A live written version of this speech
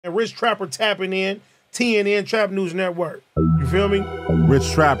the Rich Trapper tapping in, TNN Trap News Network. You feel me?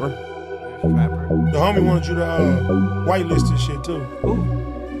 Rich Trapper. The homie wanted you to whitelist this shit too. Who?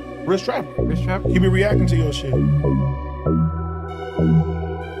 Rich Trapper. Rich Trapper? He be reacting to your shit.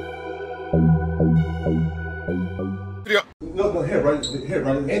 No, here, right?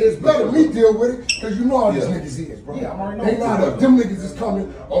 And it's better me deal with it, because you know how these niggas is, bro. Yeah, I'm already know. They not up. Them niggas is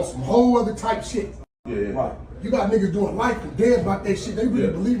coming on some whole other type shit. Yeah. Right. You got niggas doing life and dead about that shit. They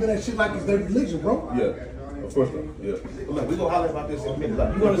really believe in that shit like it's their religion, bro. Yeah. Of course, yeah. Look, we gonna holler about this in a minute.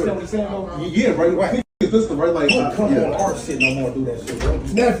 Like, You understand what he's saying, though? yeah, right. This the right, like, Don't come on our shit no more, do that shit, bro.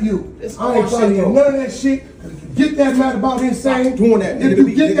 Nephew, It's I ain't our trying to shit, hear bro. none of that shit. If you get that mad about insane, Doing that, if nigga, you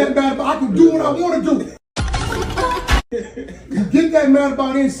be- get nigga. that mad about, I can do what I want to do. You get that mad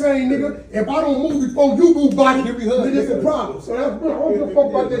about insane, nigga. If I don't move before you move, body, then it's a problem. So that's real. I don't give a fuck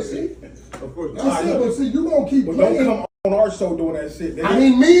about that shit. of course. That's it, but see, you gonna keep But don't playing. come on our show doing that shit, nigga. I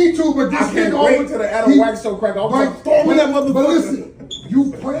didn't mean to, but this I can't nigga wait always- till the Adam Wack show crack. I'm gonna throw me that motherfucker. But listen,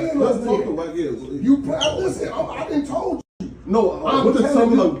 you playing Let's like talk that. about You play. Listen, I done told you. No, I'm what is telling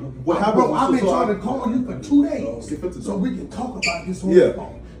something you, like what happened? bro, I've been trying to call you for 2 days Okay, so we can talk about this on Yeah. the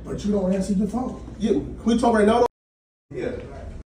phone. But you don't answer your phone. Yeah, we talk right now. Though? Yeah.